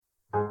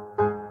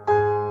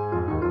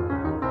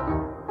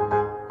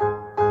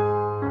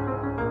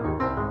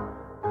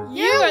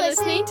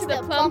to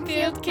the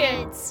Plumfield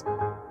Kids.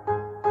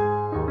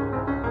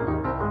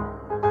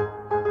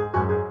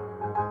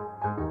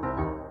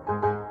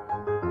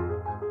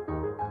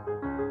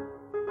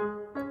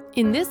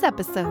 In this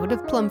episode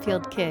of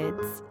Plumfield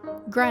Kids,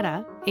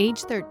 Greta,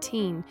 age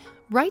 13,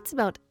 writes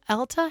about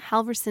Alta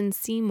Halverson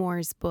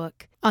Seymour's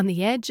book, On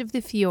the Edge of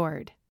the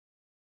Fjord.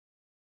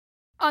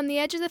 On the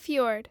Edge of the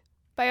Fjord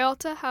by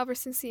Alta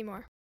Halverson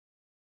Seymour.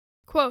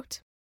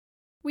 Quote,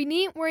 "We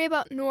needn't worry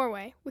about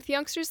Norway. With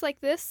youngsters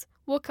like this,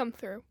 we'll come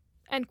through."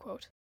 End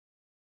quote.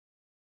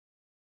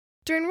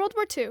 During World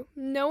War II,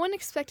 no one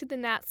expected the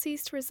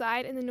Nazis to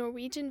reside in the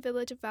Norwegian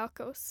village of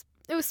Valkos.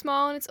 It was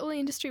small and its only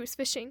industry was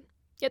fishing,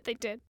 yet they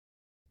did.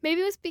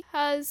 Maybe it was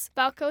because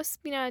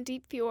Valkos, being on a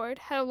deep fjord,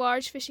 had a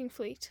large fishing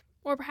fleet,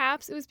 or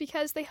perhaps it was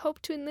because they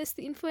hoped to enlist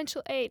the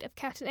influential aid of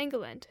Captain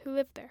Engeland, who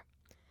lived there.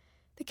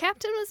 The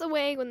captain was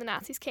away when the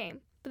Nazis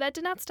came, but that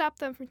did not stop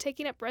them from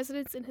taking up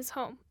residence in his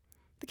home.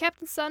 The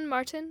captain's son,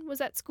 Martin,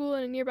 was at school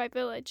in a nearby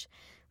village,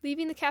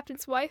 leaving the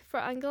captain's wife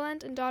for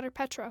Engeland and daughter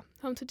Petra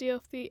home to deal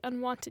with the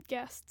unwanted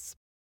guests.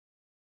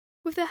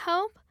 With the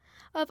help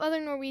of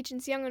other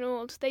Norwegians, young and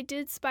old, they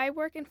did spy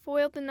work and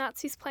foiled the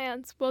Nazis'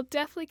 plans, while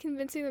deftly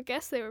convincing their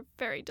guests they were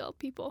very dull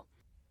people.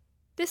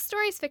 This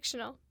story is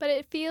fictional, but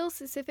it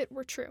feels as if it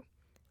were true.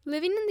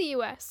 Living in the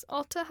U.S.,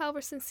 Alta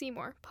Halverson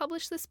Seymour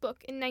published this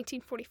book in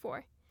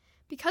 1944.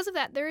 Because of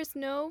that, there is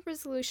no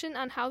resolution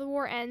on how the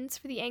war ends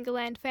for the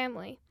Engeland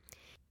family.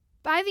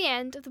 By the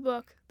end of the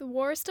book, the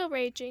war is still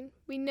raging.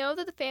 We know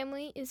that the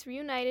family is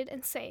reunited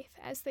and safe,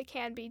 as they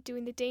can be,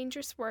 doing the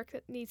dangerous work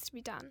that needs to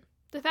be done.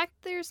 The fact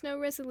that there is no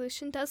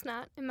resolution does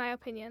not, in my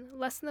opinion,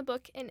 lessen the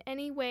book in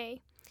any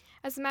way.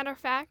 As a matter of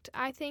fact,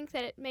 I think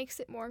that it makes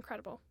it more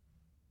incredible.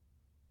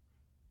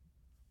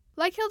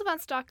 Like Hilda von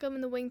Stockholm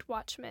in The Winged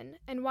Watchman,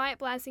 and Wyatt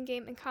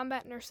Blasingame in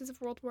Combat Nurses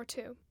of World War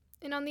II,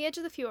 and On the Edge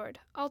of the Fjord,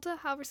 Alta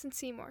Halverson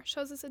Seymour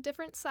shows us a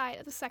different side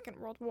of the Second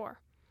World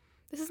War.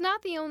 This is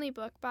not the only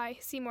book by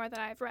Seymour that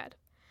I have read.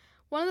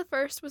 One of the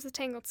first was The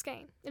Tangled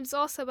Skein. It is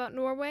also about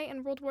Norway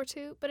and World War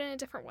II, but in a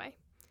different way.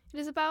 It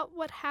is about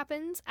what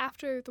happens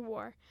after the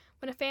war,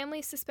 when a family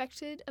is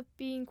suspected of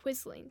being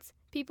Quislings,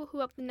 people who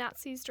helped the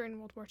Nazis during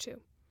World War II.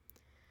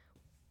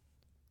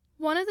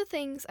 One of the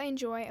things I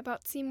enjoy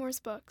about Seymour's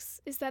books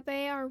is that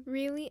they are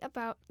really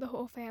about the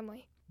whole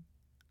family.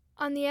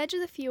 On the Edge of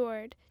the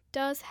Fjord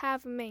does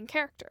have a main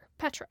character,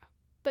 Petra,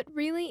 but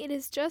really it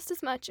is just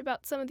as much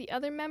about some of the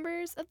other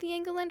members of the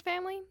Engeland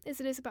family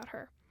as it is about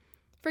her.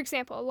 For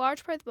example, a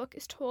large part of the book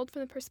is told from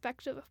the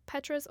perspective of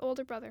Petra's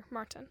older brother,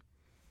 Martin.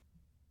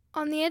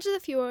 On the Edge of the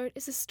Fjord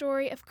is a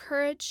story of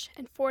courage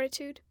and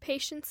fortitude,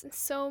 patience, and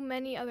so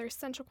many other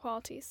essential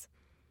qualities.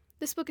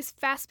 This book is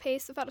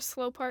fast-paced without a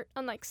slow part,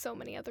 unlike so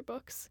many other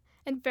books,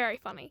 and very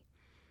funny.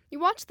 You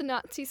watch the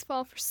Nazis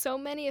fall for so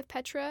many of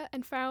Petra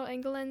and Frau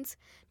Engeland's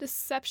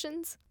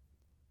deceptions,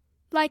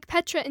 like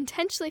Petra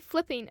intentionally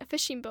flipping a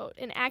fishing boat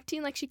and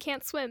acting like she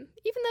can't swim,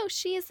 even though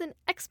she is an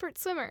expert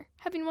swimmer,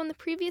 having won the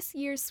previous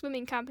year's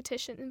swimming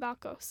competition in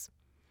Valkos.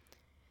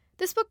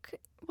 This book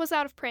was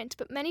out of print,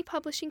 but many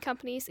publishing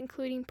companies,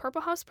 including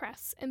Purple House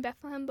Press and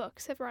Bethlehem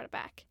Books, have brought it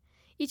back.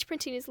 Each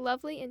printing is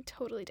lovely and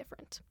totally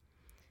different.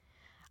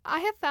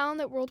 I have found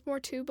that World War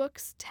II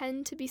books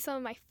tend to be some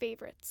of my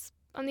favorites.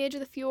 On the Edge of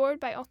the Fjord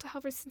by Alta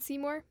Halverson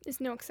Seymour is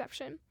no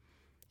exception.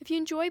 If you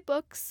enjoy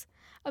books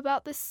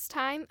about this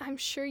time, I'm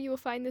sure you will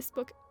find this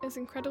book as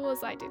incredible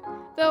as I do.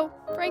 Though,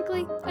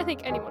 frankly, I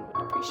think anyone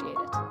would appreciate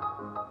it.